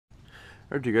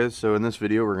Alright you guys, so in this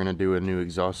video we're going to do a new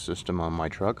exhaust system on my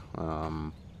truck.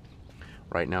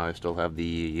 Right now I still have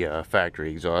the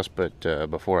factory exhaust, but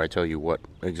before I tell you what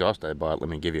exhaust I bought, let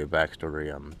me give you a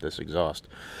backstory on this exhaust.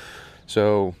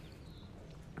 So,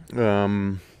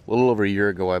 a little over a year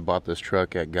ago I bought this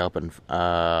truck at Galpin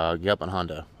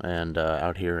Honda, and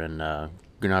out here in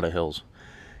Granada Hills,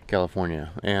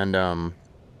 California, and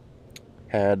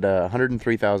had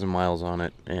 103,000 miles on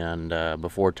it, and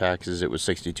before taxes it was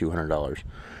 $6,200.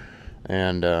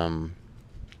 And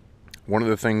one of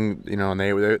the things, you know, and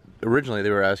they originally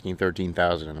were asking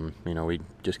 13,000, and we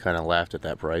just kind of laughed at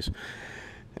that price.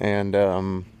 And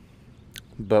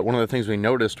but one of the things we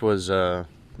noticed was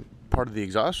part of the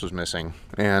exhaust was missing,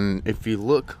 and if you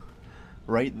look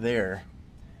right there,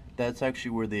 that's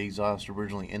actually where the exhaust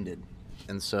originally ended.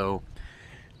 And so,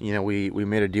 we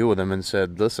made a deal with them and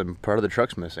said, listen, part of the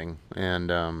truck's missing,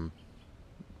 and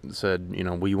said,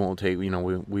 we won't take, we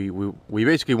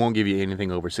basically won't give you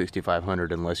anything over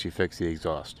 6,500 unless you fix the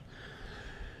exhaust.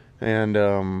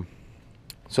 And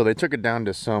so they took it down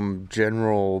to some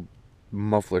general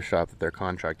muffler shop that they're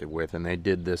contracted with, and they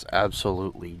did this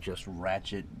absolutely just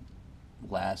ratchet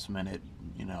last minute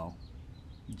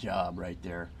job right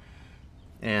there.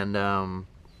 And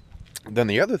then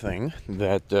the other thing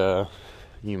that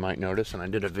you might notice, and I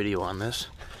did a video on this,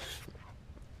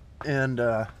 and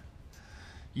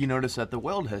you notice that the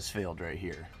weld has failed right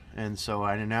here, and so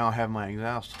I now have my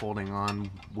exhaust holding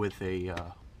on with a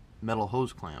metal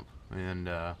hose clamp, and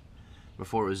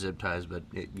before it was zip ties, but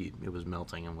it was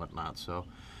melting and whatnot. So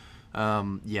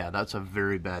yeah, that's a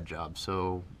very bad job.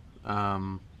 So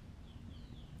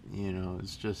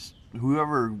it's just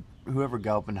whoever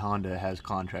Galpin Honda has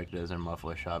contracted as their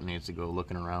muffler shop needs to go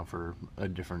looking around for a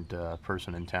different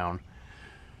person in town,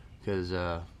 because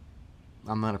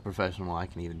I'm not a professional. I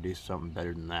can even do something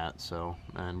better than that. So,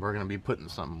 and we're gonna be putting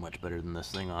something much better than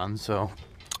this thing on. So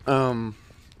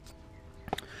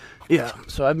yeah,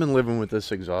 so I've been living with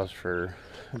this exhaust for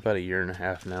about 1.5 years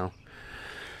now,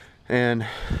 and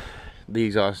the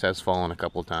exhaust has fallen a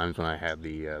couple times when I had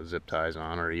the zip ties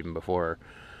on, or even before.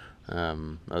 I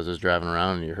was just driving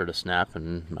around and you heard a snap,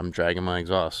 and I'm dragging my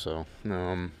exhaust. So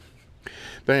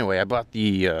but anyway, I bought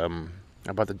the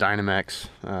Dynomax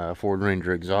Ford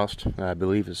Ranger exhaust. I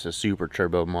believe it's a super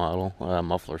turbo model,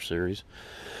 muffler series,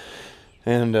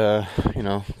 and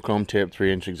chrome tip,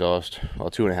 3-inch exhaust, well,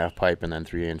 2.5 pipe, and then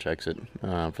 3-inch exit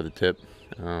for the tip.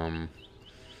 I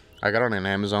got it on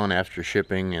Amazon after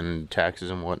shipping and taxes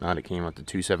and whatnot. It came out to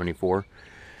 $274.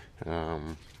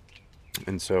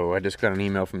 And so I just got an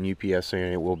email from UPS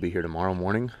saying it will be here tomorrow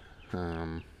morning,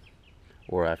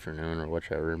 or afternoon, or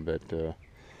whichever. But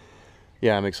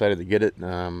yeah, I'm excited to get it,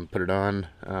 put it on.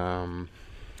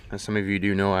 As some of you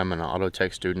do know, I'm an auto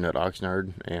tech student at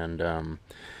Oxnard, and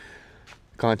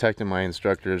contacting my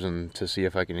instructors and to see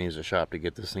if I can use a shop to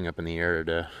get this thing up in the air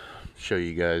to show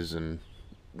you guys, and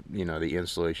the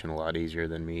installation a lot easier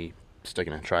than me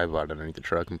sticking a tripod underneath the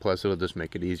truck, and plus it'll just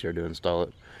make it easier to install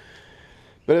it.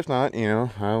 But if not,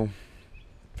 I'll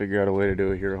figure out a way to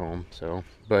do it here at home. So,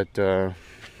 but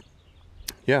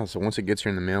yeah, so once it gets here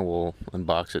in the mail, we'll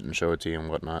unbox it and show it to you and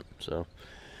whatnot. So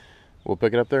we'll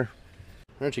pick it up there.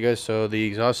 Alright you guys, so the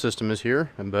exhaust system is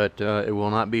here, but it will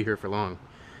not be here for long,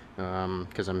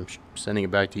 because I'm sending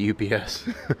it back to UPS.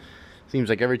 Seems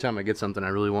like every time I get something I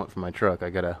really want for my truck,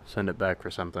 I gotta send it back for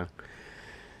something.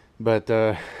 But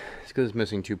it's because it's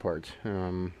missing 2 parts.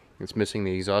 It's missing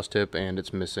the exhaust tip, and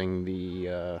it's missing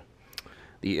the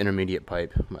intermediate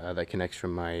pipe that connects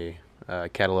from my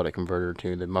catalytic converter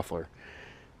to the muffler.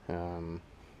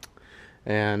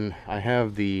 And I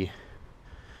have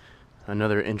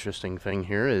another interesting thing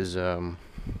here is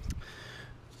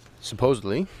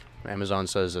supposedly Amazon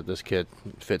says that this kit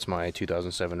fits my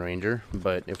 2007 Ranger,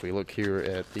 but if we look here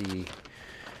at the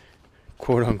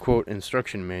quote-unquote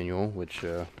instruction manual, which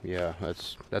yeah,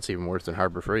 that's even worse than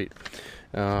Harbor Freight.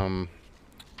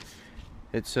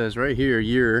 It says right here,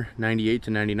 year 98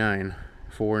 to 99,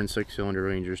 4 and 6 cylinder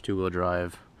Rangers, 2-wheel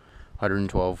drive,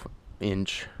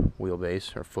 112-inch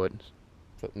wheelbase, or foot.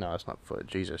 No, it's not foot,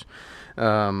 Jesus.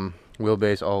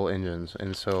 Wheelbase, all engines.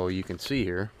 And so you can see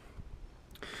here,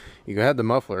 you have the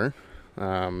muffler,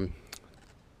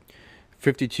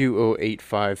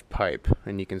 52085 pipe,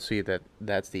 and you can see that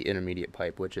that's the intermediate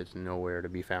pipe, which is nowhere to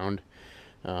be found.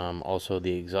 Also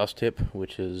the exhaust tip,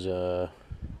 which is apparently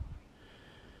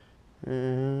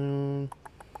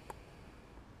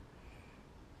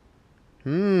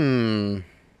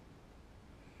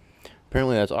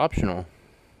that's optional.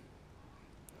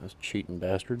 Those cheating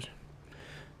bastards.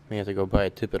 May have to go buy a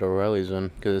tip at O'Reilly's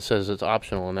then, because it says it's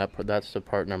optional, and that's the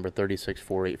part number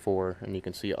 36484, and you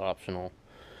can see optional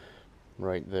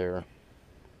right there.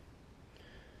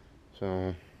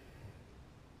 So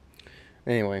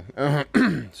anyway,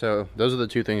 so those are the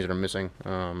two things that are missing,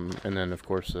 and then of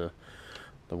course the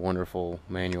wonderful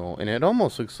manual. And it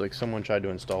almost looks like someone tried to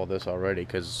install this already,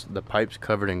 because the pipe's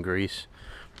covered in grease,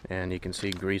 and you can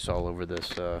see grease all over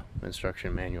this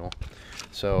instruction manual.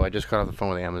 So I just got off the phone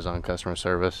with the Amazon customer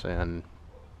service, and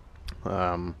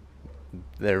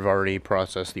they've already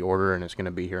processed the order, and it's going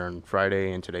to be here on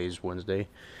Friday, and today's Wednesday.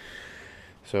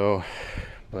 So,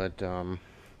 but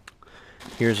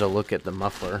here's a look at the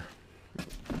muffler.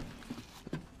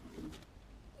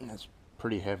 It's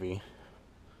pretty heavy.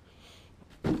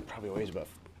 Probably weighs about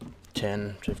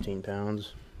 10-15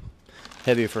 pounds.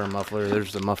 Heavy for a muffler.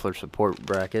 There's the muffler support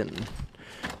bracket, and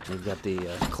you've got the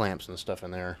clamps and stuff in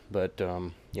there. But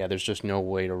yeah, there's just no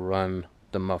way to run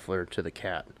the muffler to the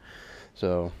cat.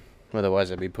 So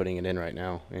otherwise I'd be putting it in right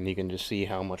now, and you can just see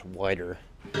how much wider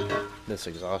this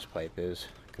exhaust pipe is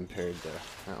compared to,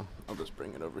 well, I'll just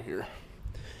bring it over here.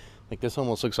 Like, this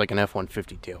almost looks like an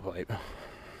F-150 tailpipe.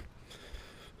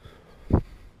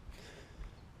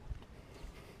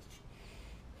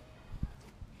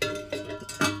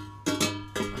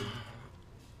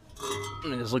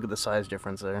 Just look at the size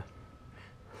difference there.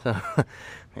 So,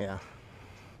 yeah.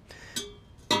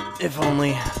 If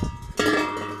only.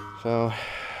 So,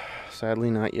 sadly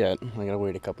not yet. I gotta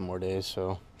wait a couple more days,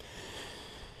 so.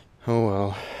 Oh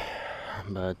well.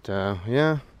 But,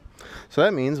 yeah. So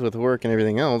that means with work and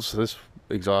everything else, this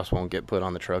exhaust won't get put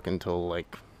on the truck until,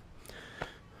 like,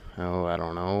 oh, I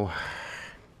don't know,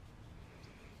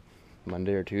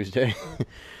 Monday or Tuesday.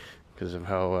 Because of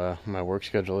how my work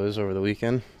schedule is over the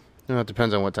weekend. You know, it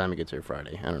depends on what time it gets here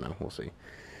Friday. I don't know. We'll see.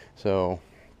 So,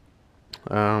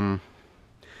 yeah,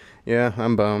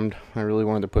 I'm bummed. I really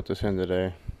wanted to put this in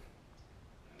today.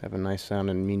 Have a nice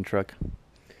sounding mean truck.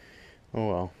 Oh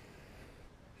well.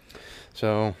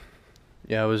 So,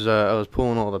 yeah, I was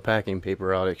pulling all the packing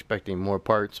paper out, expecting more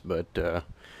parts, but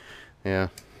yeah,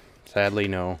 sadly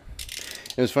no.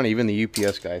 It was funny. Even the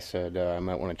UPS guy said I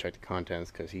might want to check the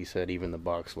contents, because he said even the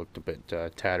box looked a bit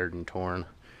tattered and torn.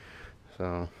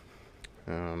 So.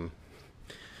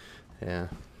 Yeah,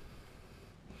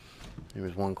 there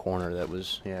was one corner that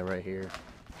was, yeah, right here.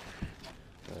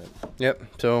 But, yep,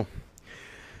 so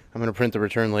I'm gonna print the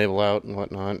return label out and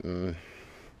whatnot, and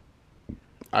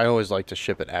I always like to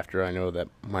ship it after I know that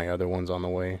my other one's on the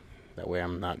way. That way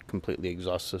I'm not completely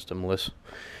exhaust systemless,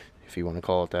 if you want to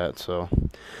call it that. So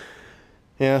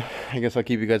yeah, I guess I'll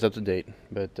keep you guys up to date,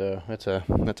 but that's a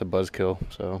buzzkill,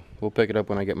 so we'll pick it up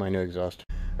when I get my new exhaust.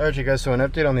 Alright you guys, so an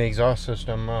update on the exhaust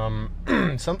system.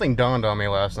 Something dawned on me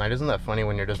last night. Isn't that funny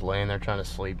when you're just laying there trying to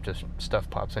sleep, just stuff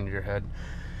pops into your head?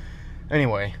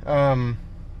 Anyway,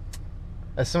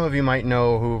 as some of you might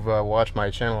know who've watched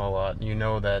my channel a lot, you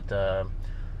know that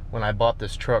when I bought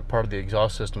this truck, part of the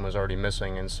exhaust system was already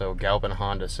missing, and so Galpin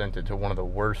Honda sent it to one of the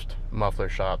worst muffler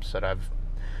shops that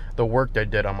the work they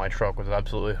did on my truck was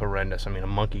absolutely horrendous. I mean, a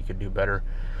monkey could do better.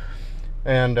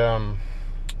 And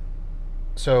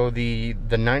so the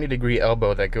 90-degree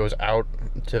elbow that goes out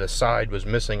to the side was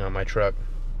missing on my truck.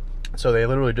 So they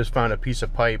literally just found a piece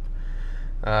of pipe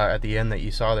at the end that you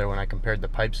saw there when I compared the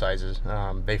pipe sizes.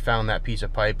 They found that piece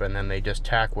of pipe, and then they just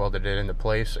tack welded it into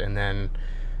place, and then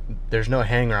there's no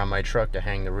hanger on my truck to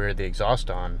hang the rear of the exhaust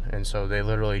on, and so they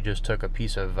literally just took a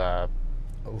piece of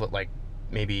like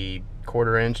maybe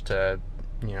 1/4 inch to,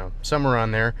 you know, somewhere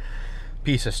on there,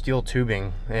 piece of steel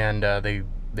tubing, and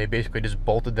they basically just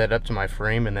bolted that up to my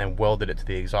frame and then welded it to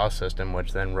the exhaust system,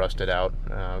 which then rusted out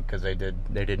because they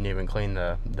didn't even clean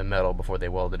the metal before they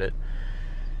welded it.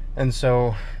 And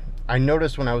so I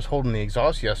noticed when I was holding the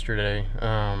exhaust yesterday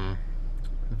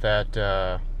that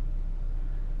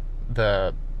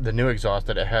the new exhaust,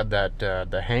 that it had that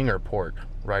the hanger port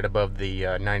right above the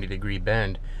 90-degree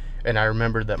bend, and I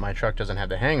remembered that my truck doesn't have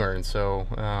the hanger, and so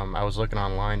I was looking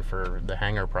online for the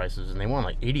hanger prices, and they want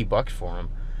like 80 bucks for them.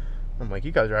 I'm like,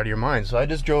 you guys are out of your mind. So I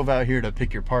just drove out here to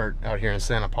pick your part out here in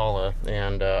Santa Paula,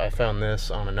 and I found this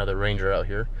on another Ranger out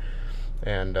here,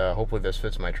 and hopefully this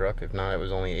fits my truck. If not, it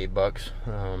was only 8 bucks.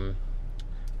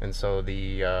 And so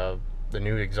the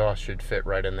new exhaust should fit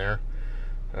right in there.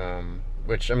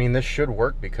 Which, I mean, this should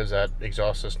work because that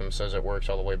exhaust system says it works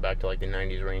all the way back to like the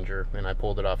 90s Ranger, and I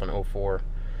pulled it off in 04.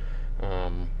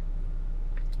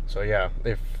 So yeah,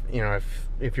 if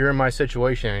you're in my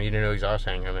situation and you need a new exhaust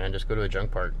hanger, man, just go to a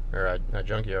junk part or a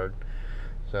junkyard.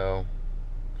 So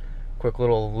quick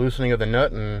little loosening of the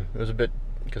nut, and it was a bit,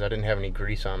 because I didn't have any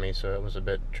grease on me, so it was a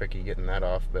bit tricky getting that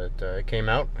off, but it came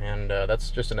out, and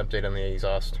that's just an update on the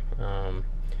exhaust.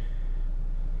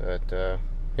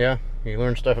 Yeah, you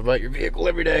learn stuff about your vehicle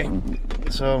every day.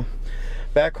 So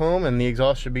back home, and the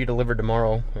exhaust should be delivered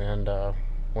tomorrow. And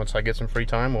once I get some free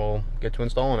time, we'll get to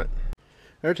installing it.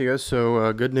 Alright you guys,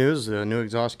 so good news. The new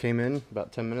exhaust came in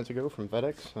about 10 minutes ago from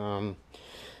FedEx.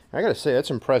 I gotta say,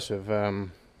 that's impressive.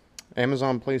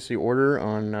 Amazon placed the order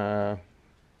on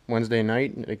Wednesday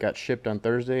night. It got shipped on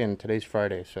Thursday, and today's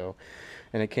Friday. So,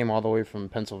 and it came all the way from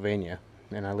Pennsylvania,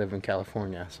 and I live in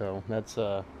California. So that's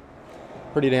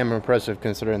pretty damn impressive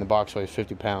considering the box weighs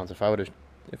 50 pounds. If I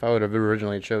would have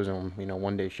originally chosen, you know,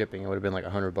 1-day shipping, it would have been like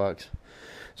 $100.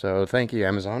 So thank you,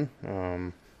 Amazon.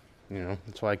 You know,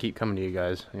 that's why I keep coming to you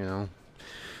guys. You know,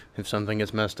 if something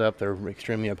gets messed up, they're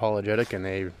extremely apologetic, and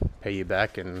they pay you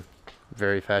back in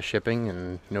very fast shipping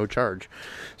and no charge.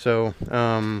 So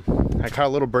I caught a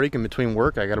little break in between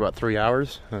work. I got about 3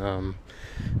 hours. I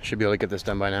should be able to get this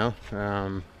done by now.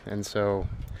 And so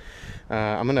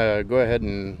I'm gonna go ahead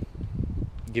and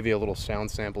give you a little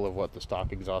sound sample of what the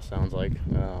stock exhaust sounds like,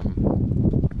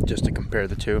 just to compare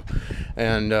the two.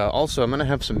 And also I'm gonna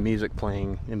have some music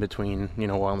playing in between, you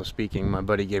know, while I'm speaking. My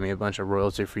buddy gave me a bunch of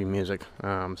royalty-free music,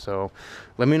 so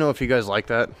let me know if you guys like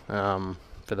that.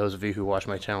 For those of you who watch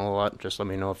my channel a lot, just let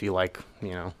me know if you like,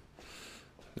 you know,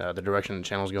 the direction the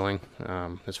channel's going,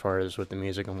 as far as with the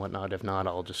music and whatnot. If not,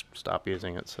 I'll just stop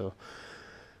using it. So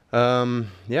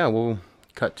yeah, we'll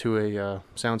cut to a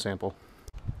sound sample.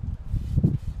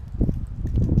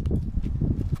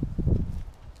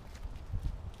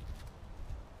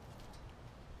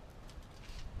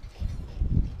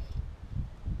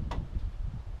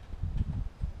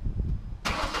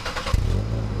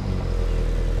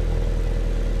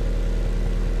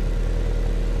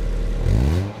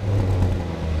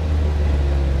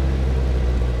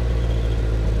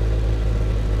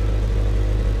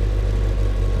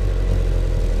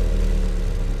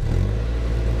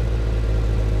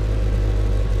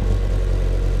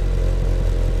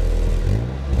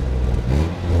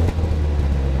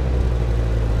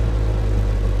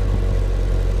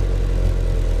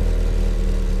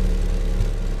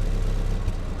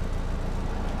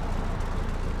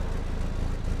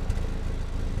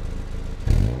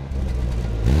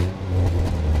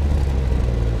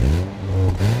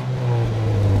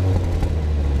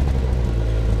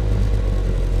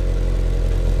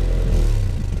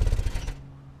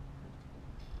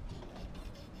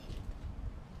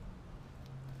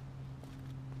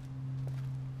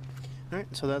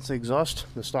 Alright, so that's the exhaust,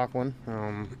 the stock one.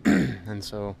 And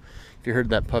so if you heard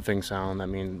that puffing sound, I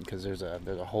mean, because there's a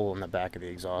hole in the back of the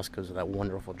exhaust because of that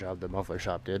wonderful job the muffler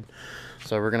shop did.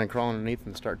 So we're going to crawl underneath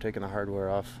and start taking the hardware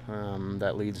off.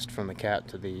 That leads from the cat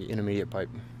to the intermediate pipe.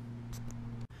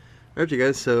 Alright you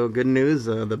guys, so good news,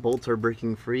 the bolts are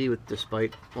breaking free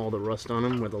despite all the rust on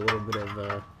them, with a little bit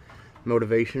of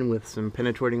motivation with some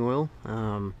penetrating oil.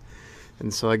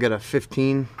 And so I got a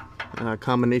 15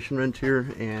 combination wrench here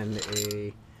and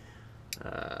a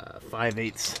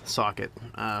 5/8 socket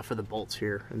for the bolts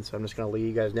here. And so I'm just going to lay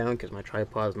you guys down because my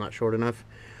tripod is not short enough,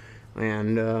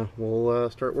 and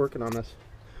we'll start working on this.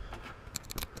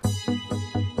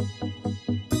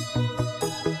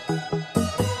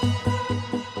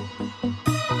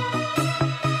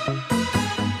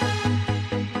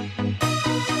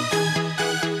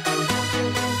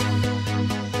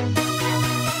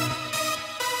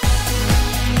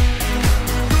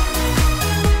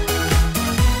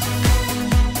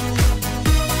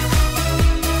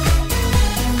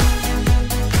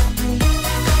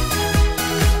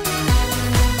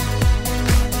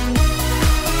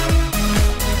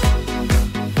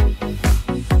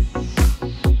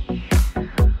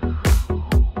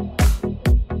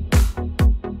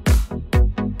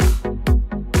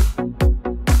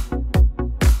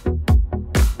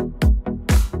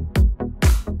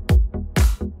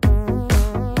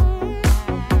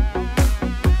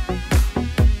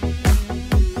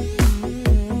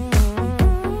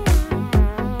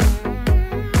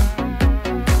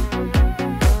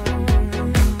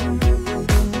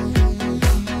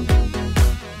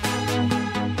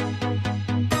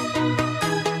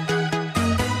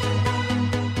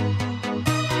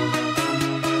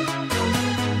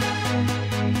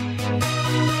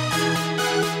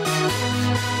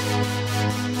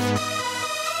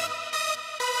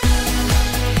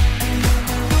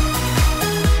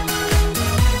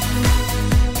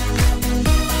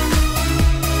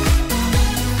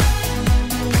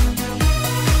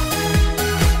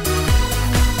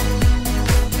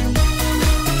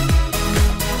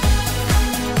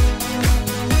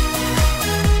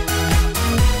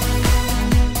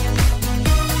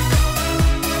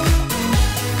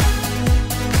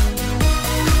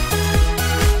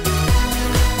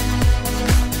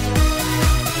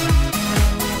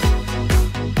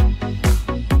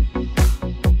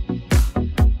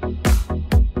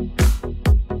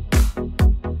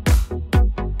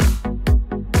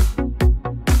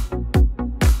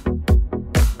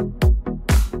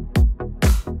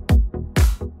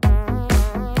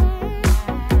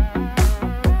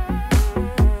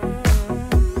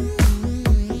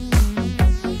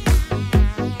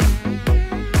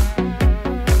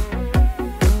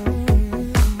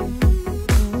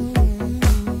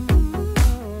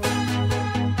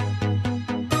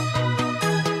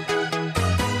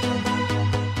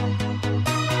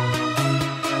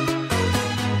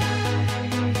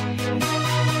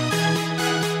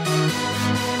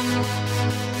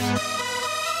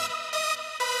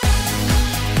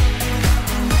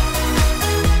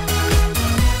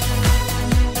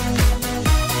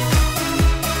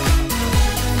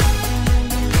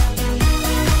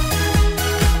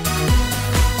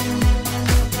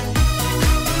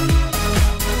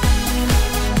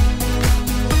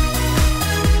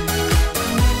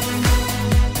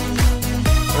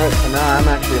 Alright, so now I'm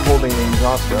actually holding the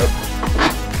exhaust up.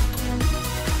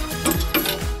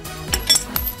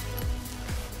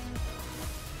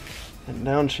 And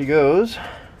down she goes.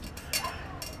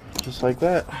 Just like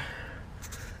that.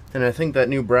 And I think that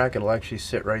new bracket will actually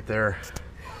sit right there.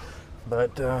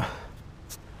 But,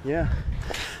 yeah.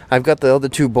 I've got the other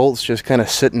two bolts just kind of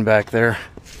sitting back there.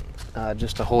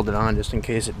 Just to hold it on, just in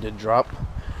case it did drop.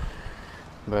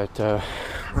 But,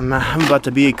 I'm about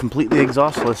to be completely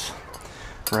exhaustless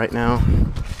right now.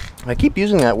 I keep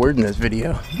using that word in this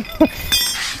video.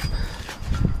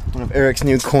 One of Eric's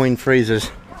new coined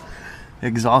phrases.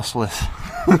 Exhaustless.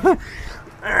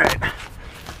 Alright.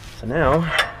 So now,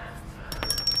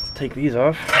 let's take these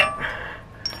off.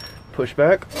 Push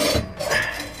back.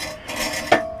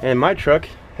 And my truck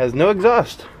has no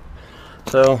exhaust.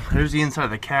 So, here's the inside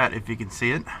of the cat if you can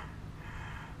see it.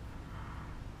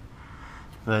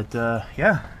 But,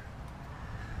 yeah.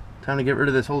 Time to get rid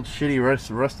of this old shitty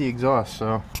rusty exhaust.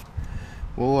 So,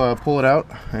 we'll pull it out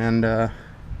and,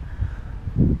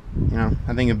 you know,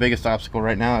 I think the biggest obstacle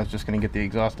right now is just going to get the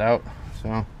exhaust out.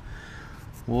 So,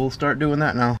 we'll start doing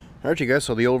that now. Alright you guys,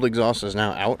 so the old exhaust is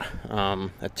now out.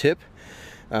 A tip,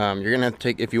 you're going to have to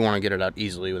take, if you want to get it out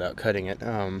easily without cutting it,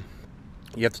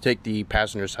 you have to take the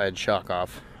passenger side shock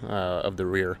off of the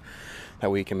rear. That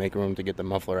way you can make room to get the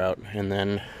muffler out. And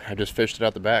then I just fished it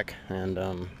out the back.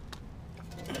 And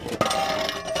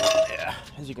yeah,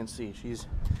 as you can see, she's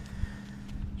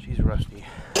rusty.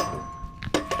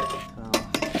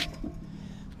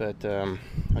 But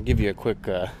I'll give you a quick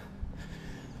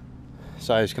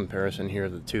size comparison here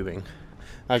of the tubing.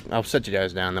 I'll set you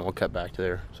guys down, then we'll cut back to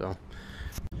there. So,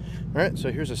 alright,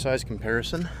 so here's a size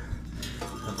comparison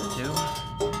of the two.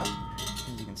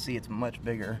 As you can see, it's much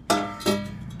bigger.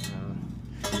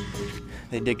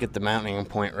 They did get the mounting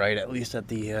point right, at least at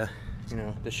the you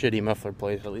know, the shitty muffler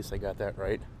place. At least they got that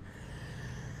right.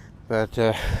 But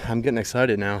I'm getting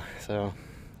excited now. So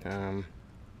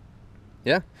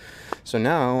yeah. So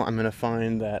now I'm gonna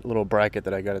find that little bracket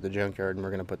that I got at the junkyard, and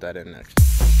we're gonna put that in next.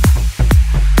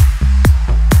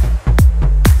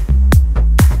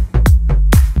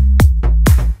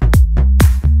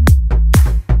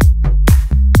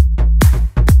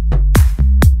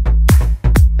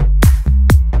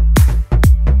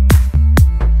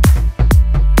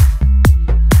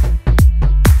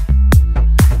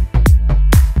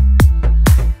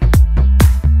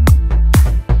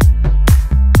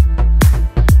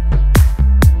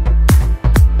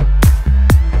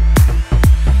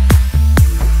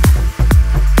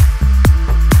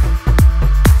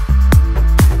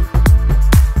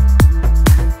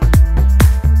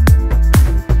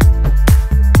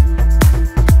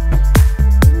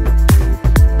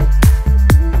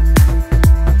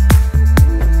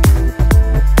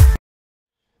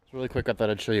 Really quick, I thought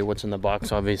I'd show you what's in the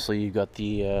box. Obviously, you got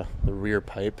the rear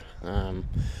pipe.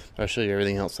 I'll show you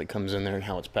everything else that comes in there and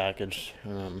how it's packaged.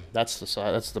 That's the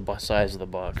size. That's the size of the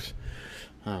box.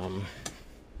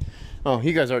 Oh,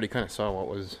 you guys already kind of saw what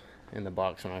was in the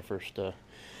box when I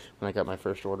got my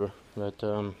first order. But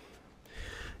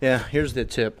yeah, here's the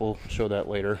tip. We'll show that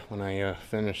later when I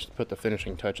put the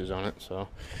finishing touches on it. So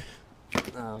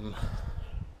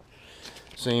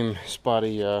same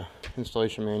spotty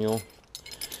installation manual.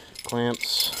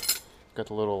 Clamps, got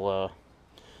the little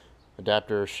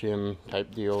adapter shim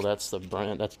type deal. That's the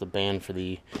brand. That's the band for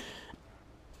the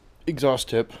exhaust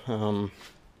tip. And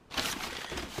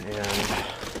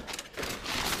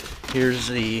here's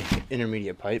the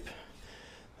intermediate pipe.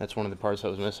 That's one of the parts that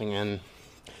was missing. And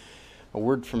a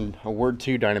word to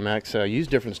Dynomax: use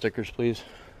different stickers, please,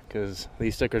 because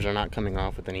these stickers are not coming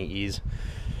off with any ease.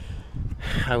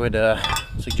 I would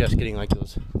suggest getting like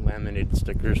those laminated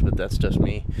stickers, but that's just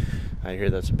me. I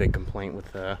hear that's a big complaint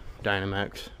with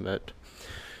Dynomax, but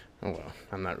oh well,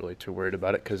 I'm not really too worried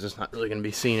about it because it's not really going to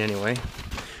be seen anyway.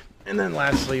 And then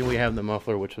lastly, we have the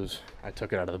muffler, which I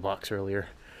took it out of the box earlier.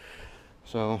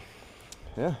 So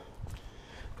yeah,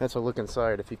 that's a look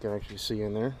inside if you can actually see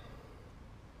in there.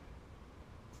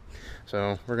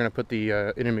 So we're going to put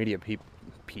the intermediate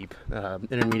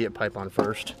pipe on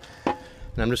first.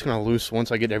 And I'm just going to once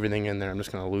I get everything in there, I'm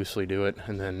just going to loosely do it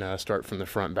and then start from the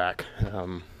front back.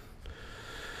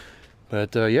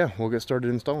 Yeah, we'll get started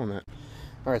installing that.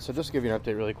 Alright, so just to give you an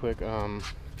update really quick. I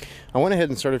went ahead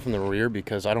and started from the rear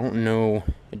because I don't know,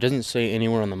 it doesn't say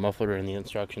anywhere on the muffler or in the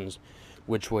instructions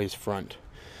which way's front.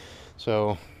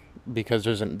 So, because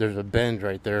there's a bend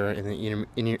right there in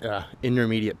the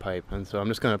intermediate pipe. And so I'm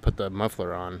just going to put the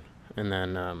muffler on and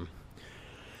then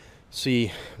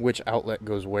see which outlet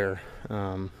goes where,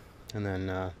 and then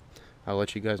I'll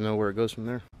let you guys know where it goes from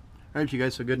there. Alright you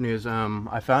guys, so good news.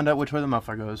 I found out which way the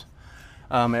muffler goes.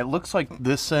 It looks like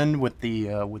this end with the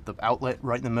outlet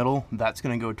right in the middle, that's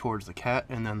going to go towards the cat,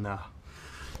 and then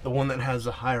the one that has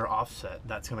a higher offset,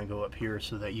 that's going to go up here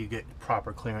so that you get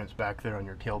proper clearance back there on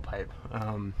your tailpipe.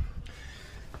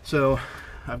 So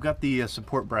I've got the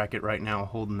support bracket right now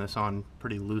holding this on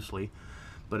pretty loosely,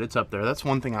 but it's up there. That's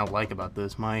one thing I like about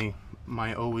this. My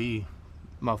OE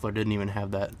muffler didn't even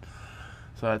have that.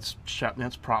 So that's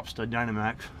props to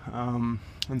Dynomax.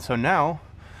 And so now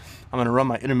I'm going to run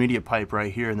my intermediate pipe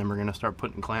right here, and then we're going to start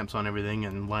putting clamps on everything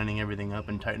and lining everything up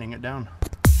and tightening it down.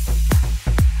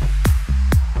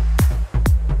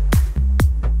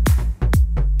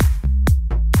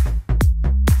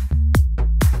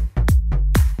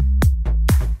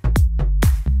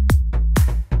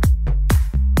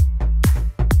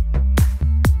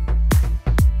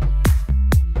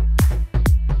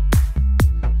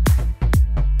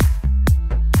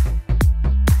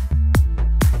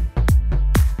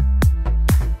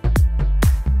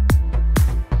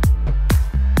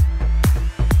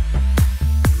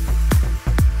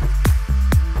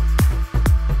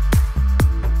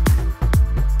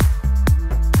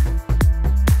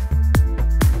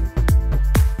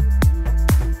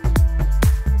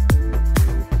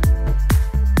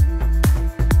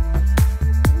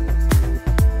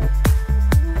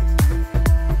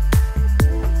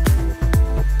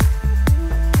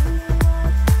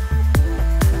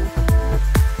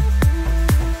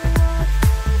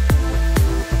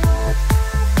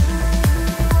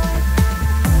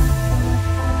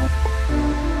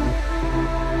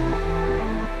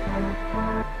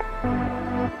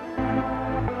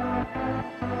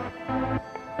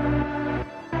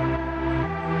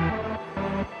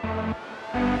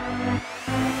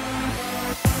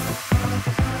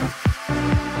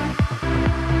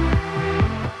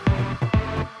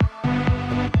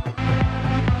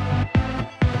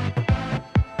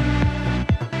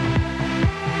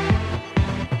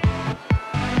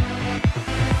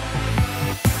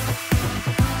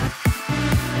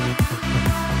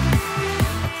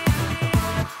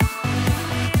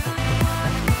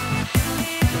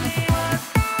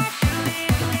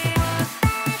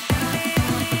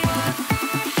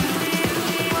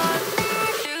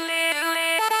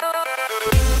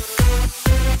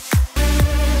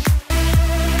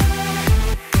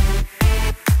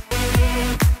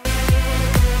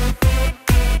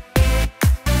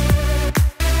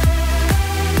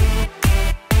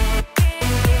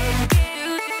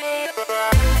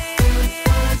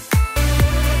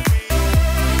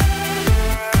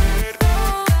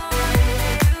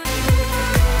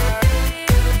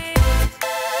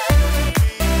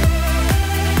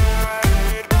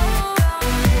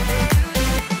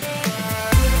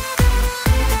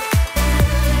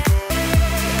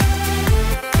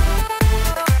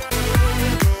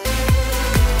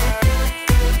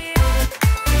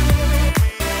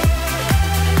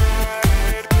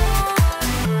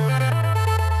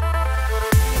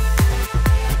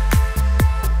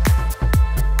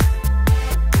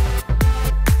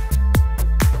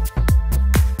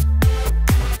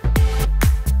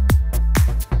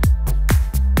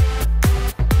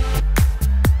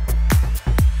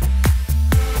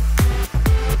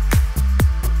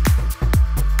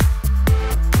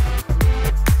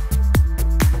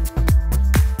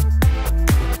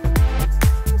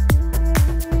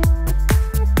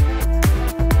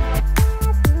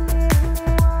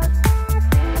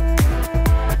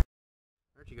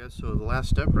 So the last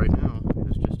step right now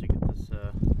is just to get this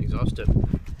exhaust tip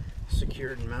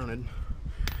secured and mounted.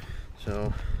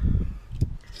 So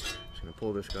just going to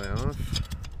pull this guy off.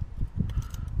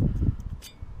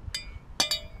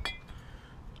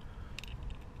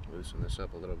 Loosen this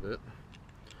up a little bit.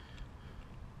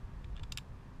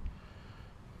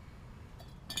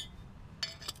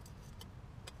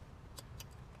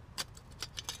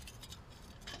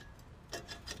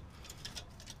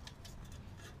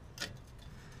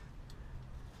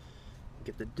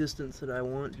 Get the distance that I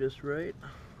want just right.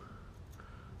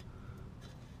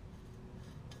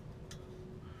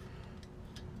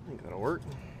 I think that'll work.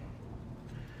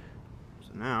 So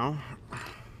now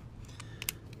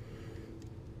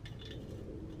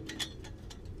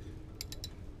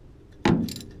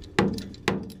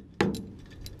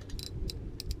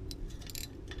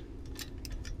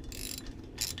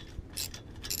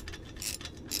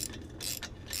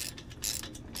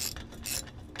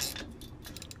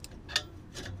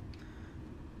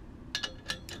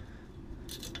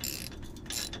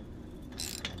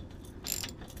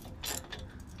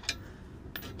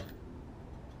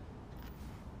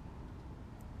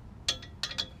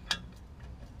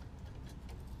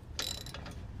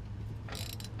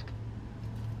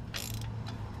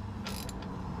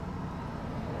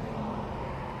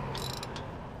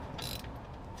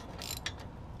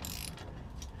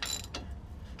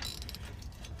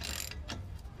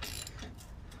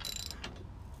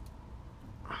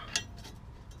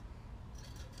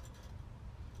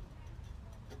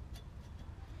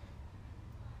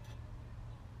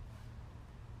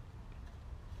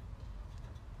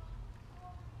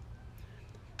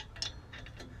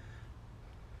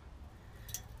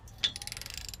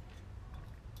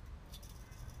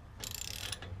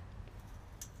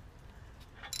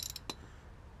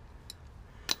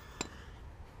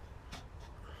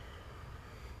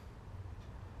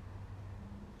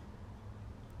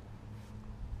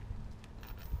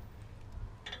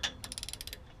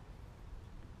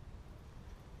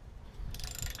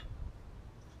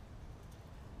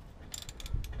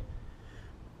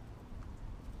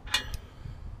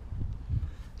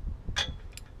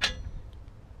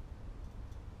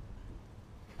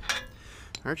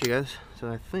Alright, you guys,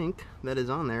 so I think that is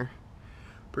on there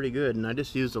pretty good, and I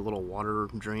just used a little water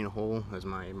drain hole as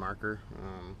my marker.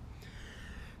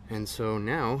 And so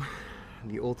now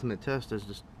the ultimate test is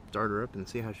to start her up and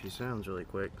see how she sounds really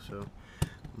quick. So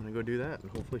I'm gonna go do that, and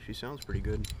hopefully she sounds pretty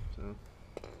good. So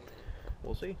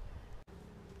we'll see.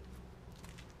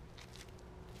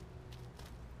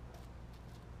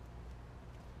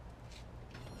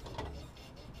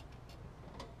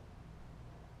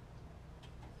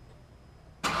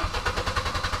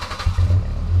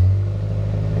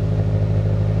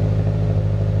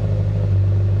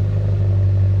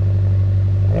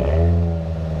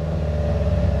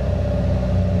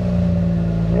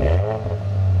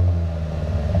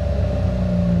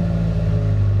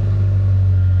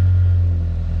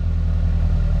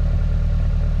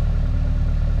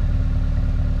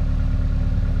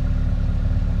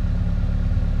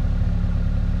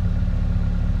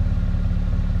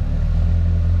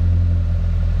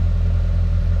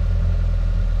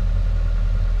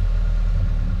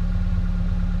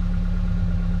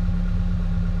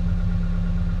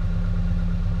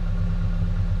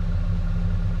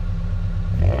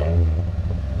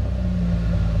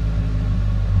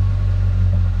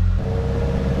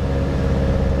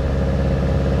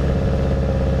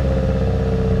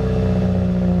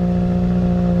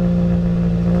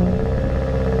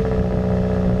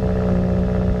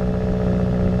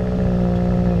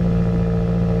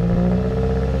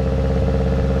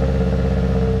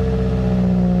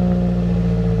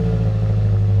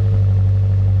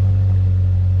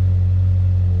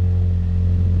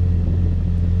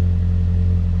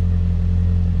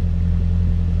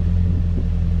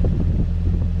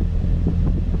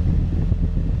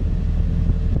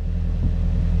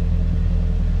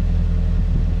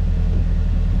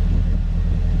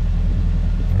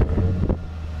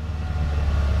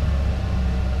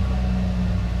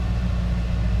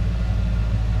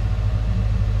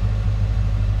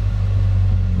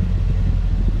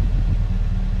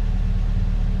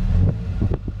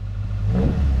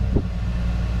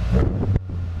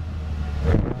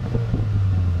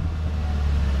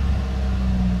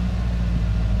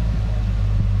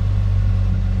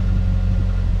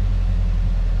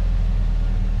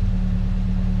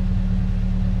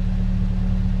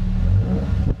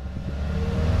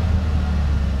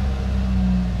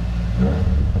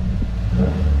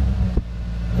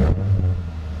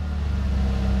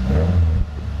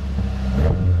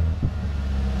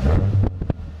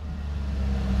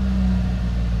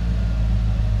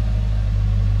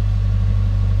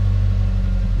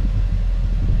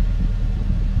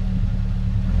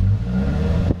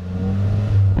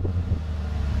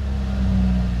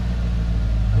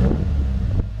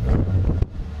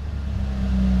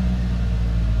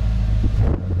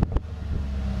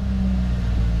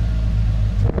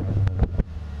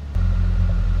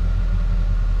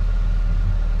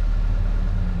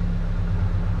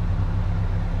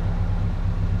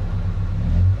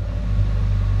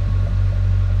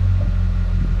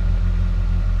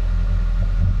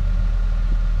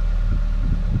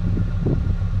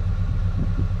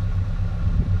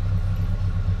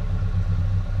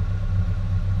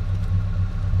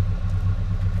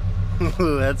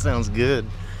 Ooh, that sounds good.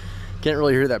 Can't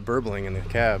really hear that burbling in the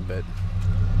cab, but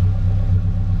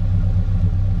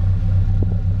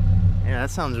yeah, that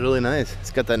sounds really nice.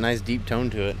 It's got that nice deep tone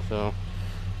to it. So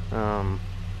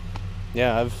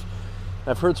yeah,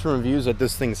 I've heard some reviews that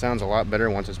this thing sounds a lot better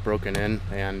once it's broken in,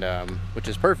 and which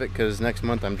is perfect because next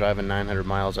month I'm driving 900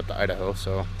 miles up to Idaho,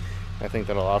 so I think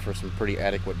that'll offer some pretty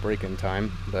adequate break-in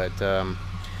time. But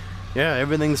yeah,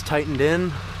 everything's tightened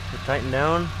in, tightened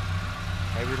down.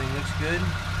 Everything looks good.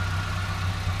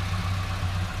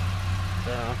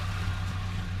 So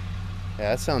yeah,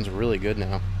 that sounds really good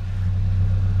now.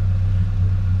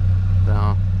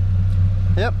 So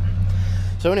yep.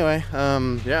 So anyway,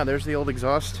 yeah, there's the old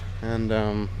exhaust, and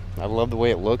I love the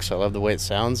way it looks. I love the way it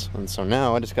sounds. And so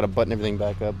now I just got to button everything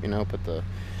back up, you know, put the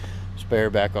spare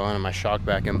back on and my shock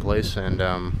back in place, and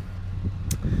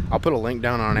I'll put a link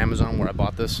down on Amazon where I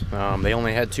bought this. They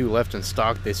only had 2 left in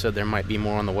stock. They said there might be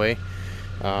more on the way.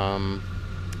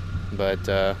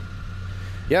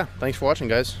 Yeah, thanks for watching,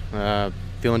 guys.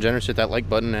 Feeling generous, hit that like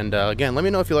button, and again, let me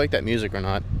know if you like that music or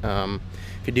not.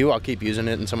 If you do, I'll keep using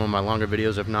it in some of my longer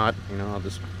videos. If not, you know, I'll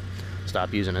just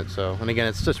stop using it. So, and again,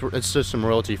 it's just some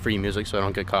royalty-free music, so I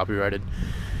don't get copyrighted.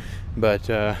 But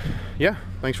yeah,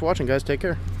 thanks for watching, guys. Take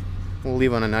care. We'll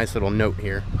leave on a nice little note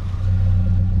here.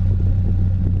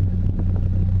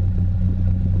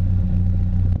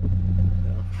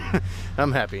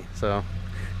 I'm happy. So,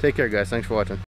 take care, guys. Thanks for watching.